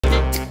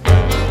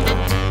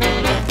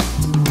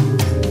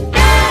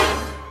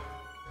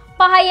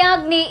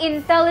Pahayag ni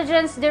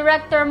Intelligence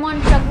Director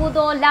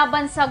Monteagudo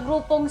laban sa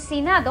grupong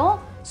Senado,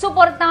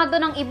 suportado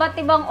ng iba't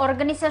ibang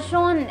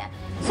organisasyon.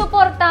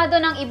 Suportado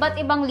ng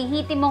iba't ibang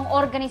lehitimong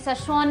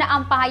organisasyon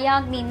ang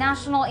pahayag ni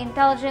National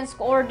Intelligence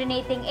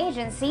Coordinating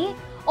Agency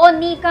o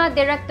NICA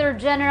Director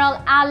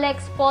General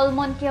Alex Paul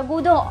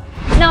Monteagudo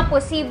na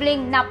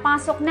posibleng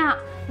napasok na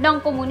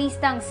ng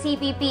komunistang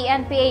CPP,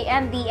 NPA,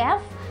 NDF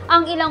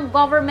ang ilang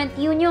government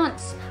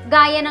unions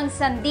gaya ng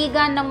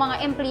sandigan ng mga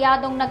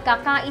empleyadong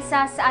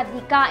nagkakaisa sa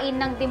adhikain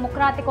ng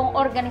demokratikong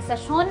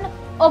organisasyon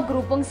o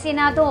grupong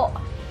Senado.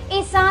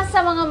 Isa sa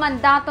mga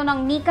mandato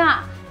ng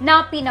NICA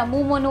na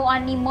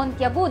pinamumunuan ni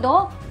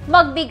Monteagudo,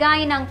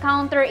 magbigay ng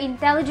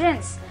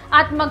counterintelligence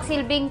at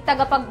magsilbing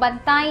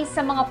tagapagbantay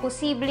sa mga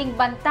posibleng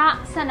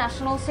banta sa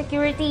national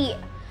security.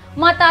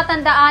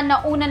 Matatandaan na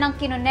una nang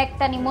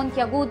kinonekta ni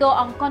Monteagudo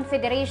ang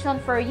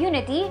Confederation for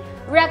Unity,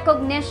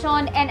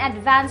 Recognition and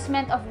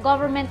Advancement of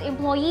Government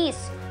Employees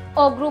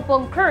o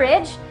grupong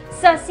Courage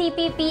sa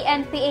CPP,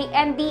 NPA,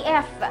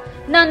 NDF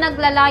na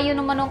naglalayo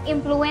namanong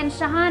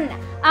impluwensyahan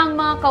ang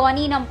mga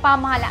kawani ng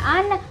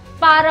pamahalaan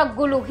para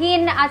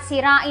guluhin at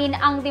sirain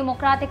ang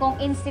demokratikong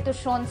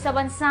institusyon sa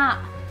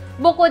bansa.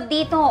 Bukod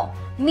dito,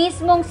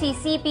 mismong si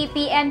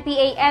CPP,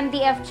 NPA,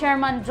 NDF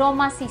Chairman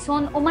Joma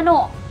Sison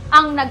umano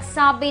ang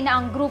nagsabi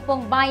na ang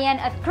grupong Bayan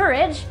at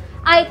Courage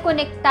ay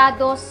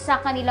konektado sa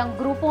kanilang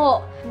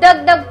grupo.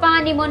 Dagdag pa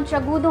ni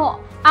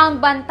Monteagudo,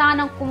 ang banta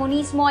ng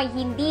komunismo ay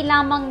hindi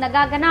lamang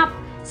nagaganap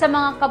sa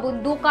mga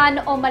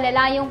kabundukan o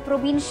malalayong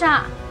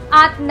probinsya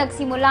at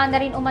nagsimula na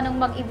rin umanong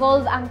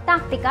mag-evolve ang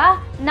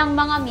taktika ng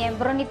mga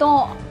miyembro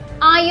nito.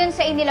 Ayon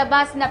sa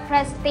inilabas na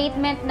press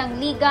statement ng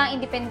Liga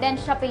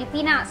Independencia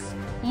Pilipinas,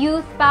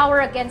 Youth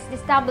Power Against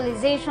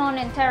Destabilization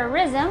and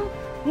Terrorism,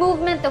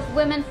 Movement of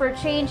Women for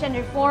Change and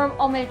Reform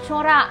o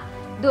Melchora,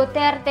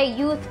 Duterte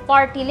Youth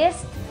Party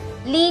List,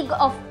 League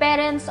of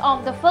Parents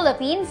of the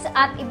Philippines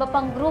at iba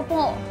pang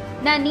grupo.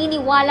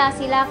 Naniniwala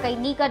sila kay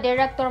NICA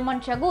Director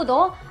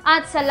Monteagudo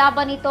at sa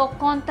laban nito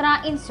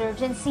kontra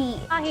insurgency.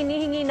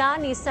 Hinihingi na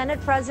ni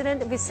Senate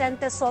President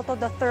Vicente Sotto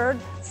III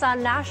sa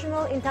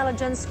National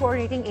Intelligence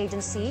Coordinating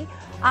Agency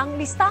ang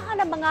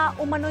listahan ng mga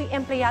umano'y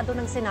empleyado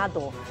ng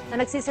Senado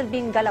na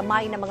nagsisilbing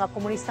galamay ng mga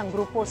komunistang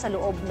grupo sa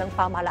loob ng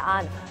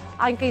pamahalaan.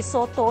 Ayon kay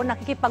Sotto,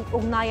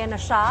 nakikipag-ugnayan na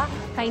siya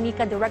kay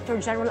NICA Director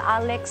General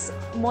Alex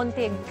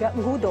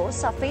Monteagudo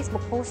sa Facebook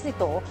post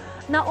nito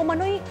na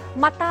umano'y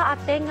mata at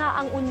tenga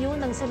ang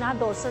unyon ng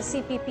Senado sa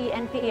CPP,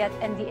 NPA at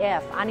NDF.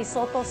 Ani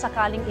Sotto,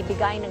 sakaling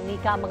ibigay ng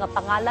NICA ang mga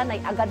pangalan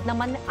ay agad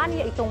naman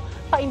aniya itong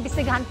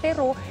paimbestigahan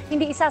pero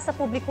hindi isa sa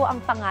publiko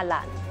ang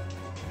pangalan.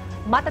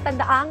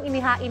 Matatandaang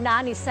inihain na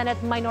ni Senate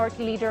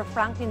Minority Leader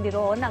Franklin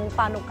Diron ang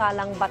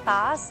panukalang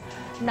batas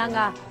ng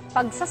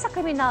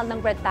pagsasakriminal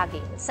ng red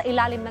tagging sa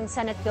ilalim ng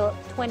Senate Bill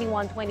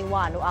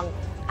 2121 o ang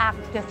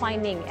Act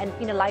Defining and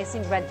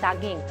Penalizing Red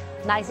Tagging.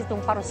 Nais itong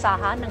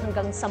parusahan ng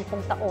hanggang 10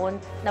 taon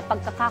na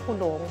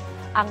pagkakakulong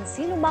ang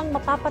sinumang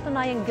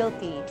mapapatunayang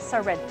guilty sa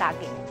red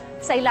tagging.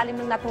 Sa ilalim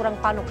ng naturang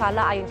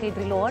panukala ayon kay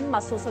Drilon,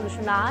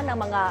 masusolusyonan ang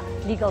mga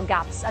legal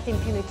gaps at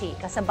impunity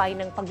kasabay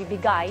ng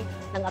pagbibigay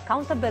ng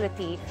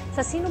accountability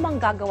sa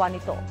sinumang gagawa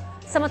nito.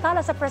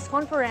 Samantala sa press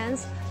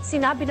conference,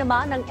 sinabi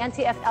naman ng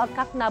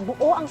NTF-ELCAC na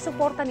buo ang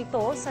suporta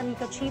nito sa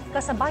NICA Chief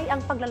kasabay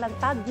ang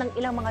paglalantad ng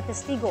ilang mga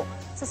testigo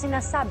sa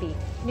sinasabi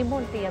ni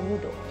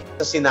Monteagudo.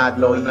 Sa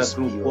Senado na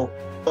grupo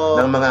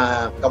ng mga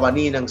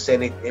kawani ng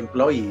Senate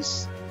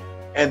employees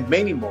and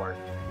many more,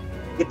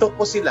 ito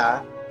po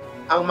sila,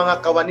 ang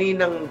mga kawani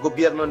ng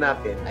gobyerno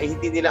natin ay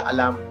hindi nila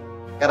alam,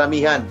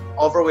 karamihan,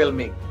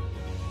 overwhelming,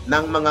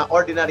 ng mga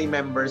ordinary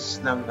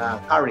members ng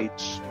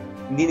Courage.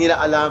 Hindi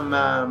nila alam,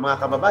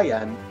 mga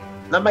kababayan,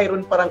 na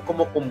mayroon parang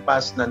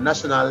kumukumpas na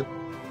National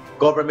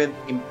Government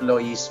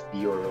Employees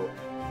Bureau.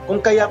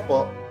 Kung kaya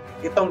po,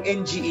 itong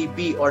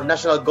NGEB or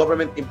National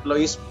Government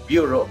Employees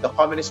Bureau of the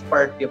Communist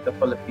Party of the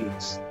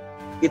Philippines,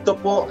 ito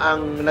po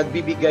ang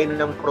nagbibigay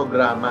ng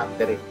programa at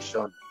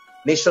direction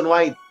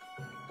nationwide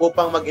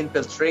upang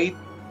mag-infiltrate,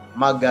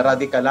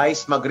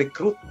 mag-radicalize,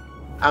 mag-recruit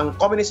ang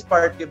Communist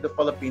Party of the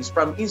Philippines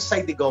from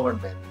inside the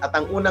government. At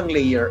ang unang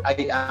layer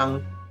ay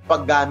ang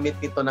paggamit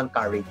nito ng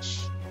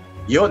Courage.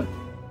 Yun.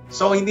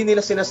 So, hindi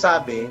nila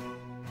sinasabi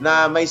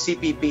na may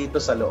CPP ito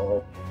sa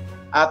loob.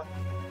 At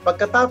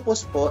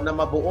pagkatapos po na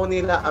mabuo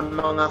nila ang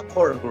mga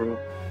core group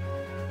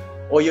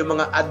o yung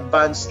mga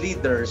advanced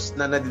leaders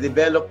na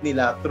nade-develop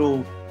nila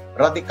through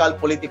radical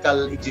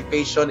political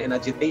education and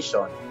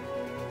agitation,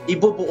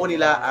 ibubuo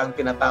nila ang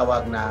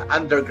tinatawag na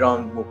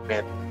underground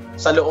movement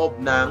sa loob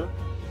ng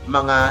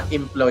mga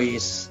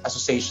employees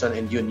association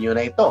and union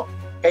na ito.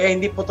 Kaya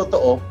hindi po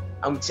totoo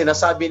ang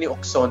sinasabi ni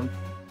Ocson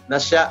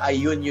na siya ay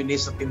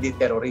unionist at hindi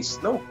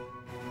terrorist. No.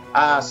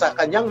 Sa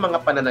kanyang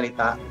mga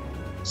pananalita,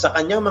 sa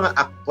kanyang mga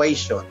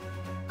actuation,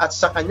 at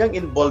sa kanyang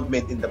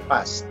involvement in the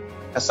past,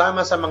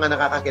 kasama sa mga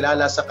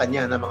nakakakilala sa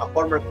kanya na mga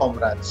former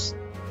comrades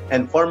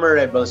and former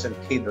rebels and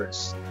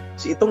cadres.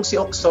 Itong si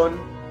Ocson,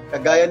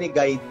 kagaya ni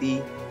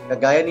Gaiti,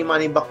 kagaya ni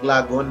Manny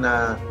Baclagon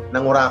na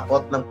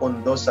nangurakot ng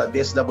pondo sa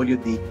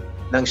DSWD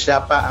nang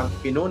siya pa ang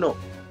pinuno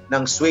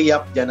ng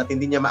sway-up dyan at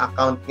hindi niya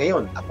ma-account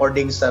ngayon.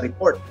 According sa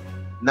report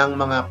ng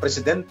mga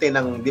presidente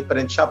ng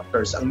different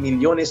chapters, ang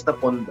milyones na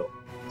pondo,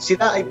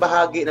 sila ay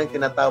bahagi ng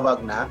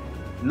tinatawag na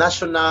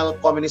National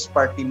Communist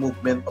Party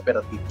Movement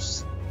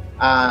Operatives.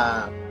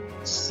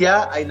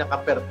 Siya ay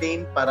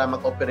nakapertain para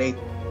mag-operate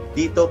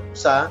dito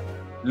sa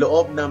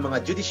loob ng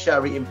mga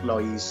judiciary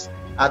employees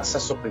at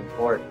sa Supreme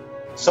Court.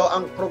 So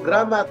ang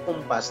programa at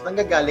kumpas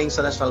nanggagaling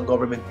sa National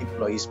Government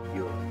Employees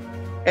Bureau.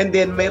 And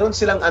then mayroon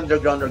silang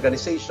underground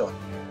organization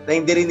na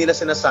hindi rin nila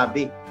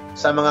sinasabi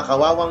sa mga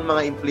kawawang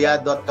mga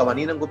empleyado at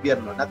kawani ng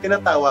gobyerno na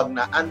tinatawag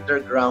na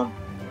Underground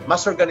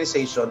Mass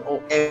Organization o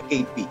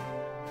MKP,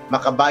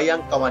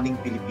 Makabayang Kawaning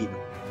Pilipino.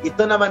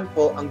 Ito naman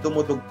po ang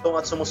dumudugtong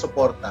at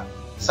sumusuporta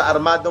sa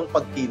armadong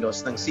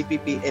pagkilos ng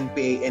CPP,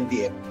 NPA,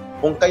 NDF,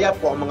 kung kaya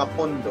po ang mga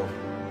pondo,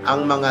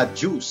 ang mga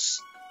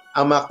dues,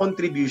 ang mga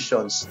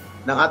contributions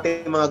ng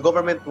ating mga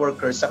government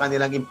workers sa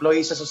kanilang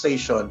employees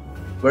association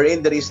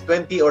wherein there is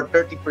 20 or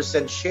 30%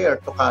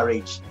 share to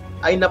carriage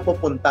ay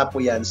napupunta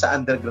po yan sa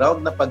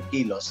underground na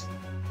pagkilos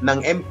ng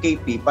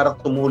MKP para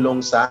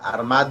tumulong sa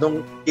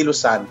armadong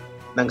kilusan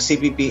ng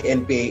CPP,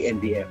 NPA,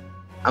 NDF.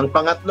 Ang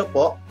pangatlo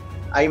po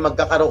ay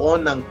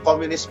magkakaroon ng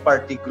Communist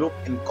Party Group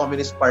and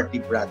Communist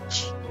Party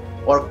Branch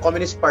or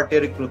Communist Party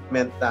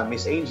Recruitment,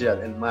 Miss Angel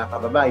and mga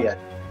kababayan,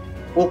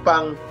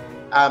 upang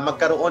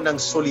magkaroon ng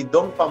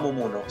solidong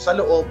pamumuno sa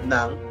loob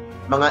ng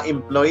mga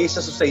employees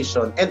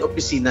association and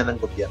opisina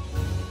ng gobyerno.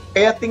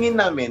 Kaya tingin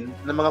namin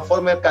ng mga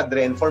former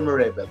cadre and former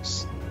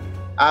rebels,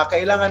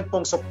 kailangan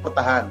pong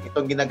suportahan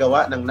itong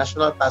ginagawa ng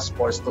National Task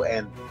Force to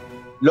End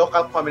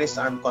Local Communist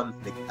Armed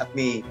Conflict at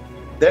ni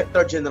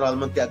Director General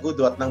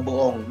Monteagudo at ng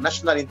buong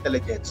National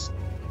Intelligence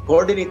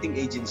Coordinating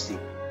Agency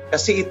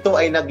kasi ito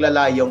ay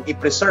naglalayong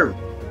i-preserve,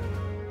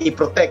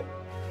 i-protect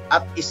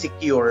at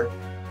i-secure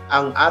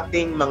ang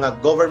ating mga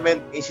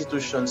government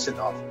institutions and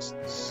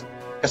offices.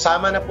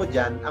 Kasama na po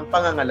dyan ang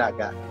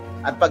pangangalaga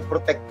at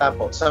pagprotekta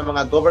po sa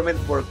mga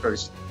government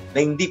workers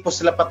na hindi po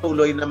sila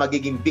patuloy na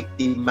magiging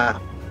biktima.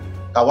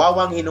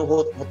 Kawawang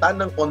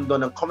hinuhutan ng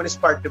pondo ng Communist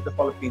Party of the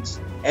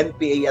Philippines,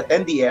 NPA at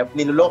NDF,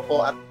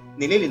 niloloko at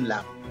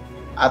nililinlang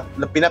at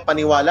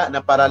pinapaniwala na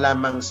para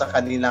lamang sa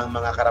kanilang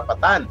mga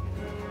karapatan,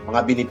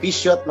 mga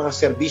benepisyo at mga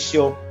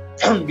serbisyo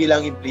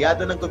bilang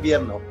empleyado ng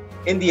gobyerno.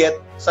 And yet,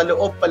 sa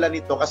loob pala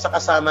nito,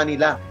 kasama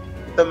nila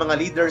itong mga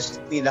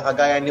leaders nila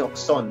kagaya ni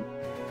Oxon,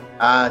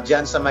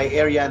 dyan sa may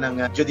area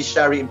ng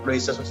Judiciary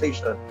Employees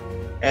Association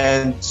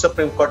and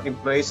Supreme Court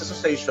Employees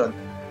Association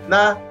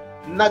na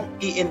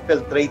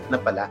nag-i-infiltrate na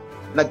pala,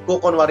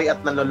 nagkukunwari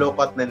at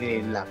nanloloko at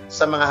naninilang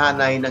sa mga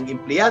hanay ng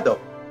empleyado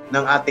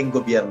ng ating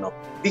gobyerno.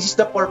 This is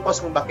the purpose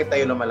kung bakit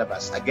tayo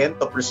lumalabas. Again,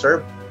 to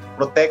preserve,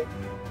 protect,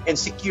 and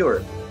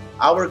secure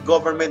our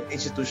government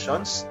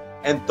institutions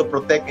and to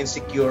protect and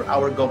secure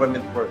our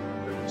government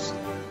workers.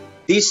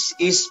 This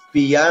is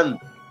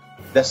beyond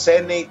the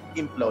Senate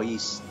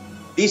employees.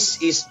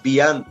 This is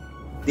beyond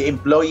the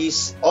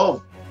employees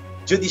of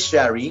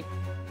judiciary,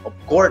 of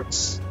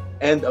courts,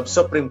 and of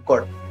Supreme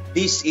Court.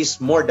 This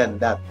is more than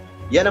that.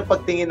 Yan ang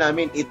pagtingin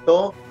namin.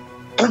 Ito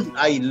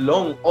ay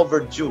long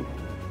overdue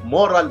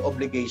moral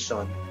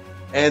obligation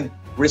and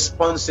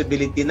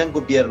responsibility ng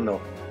gobyerno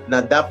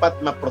na dapat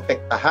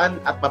maprotektahan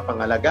at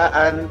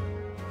mapangalagaan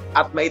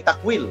at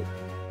maitakwil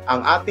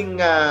ang ating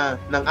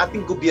ng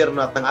ating gobyerno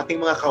at ng ating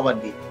mga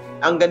kawani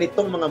ang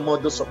ganitong mga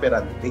modus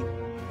operandi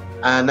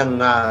ng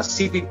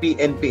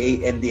CPP, NPA,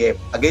 NDF.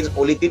 Again,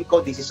 ulitin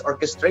ko, this is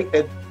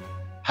orchestrated,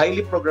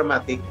 highly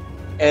programmatic,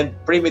 and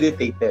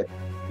premeditated.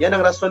 Yan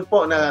ang rason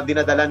po na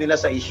dinadala nila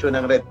sa issue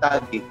ng red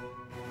tagging.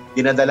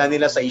 Dinadala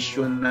nila sa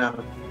issue ng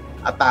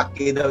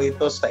atake daw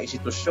ito sa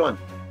institusyon.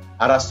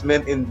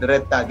 Harassment and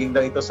red tagging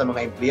daw ito sa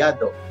mga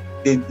empleyado.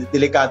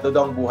 Delikado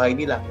daw ang buhay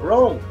nila.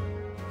 Wrong!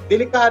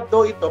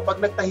 Delikado ito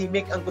pag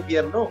nagtahimik ang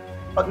gobyerno.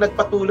 Pag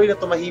nagpatuloy na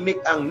tumahimik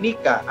ang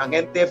NICA, ang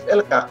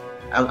NTF-ELCAC,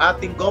 ang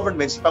ating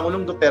government, si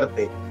Pangulong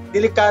Duterte,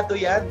 delikado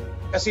yan.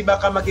 Kasi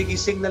baka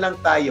magigising na lang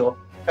tayo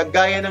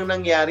kagaya ng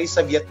nangyari sa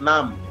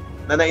Vietnam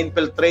na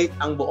na-infiltrate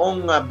ang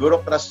buong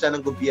burokrasya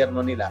ng gobyerno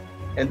nila.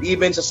 And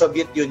even sa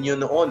Soviet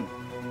Union noon,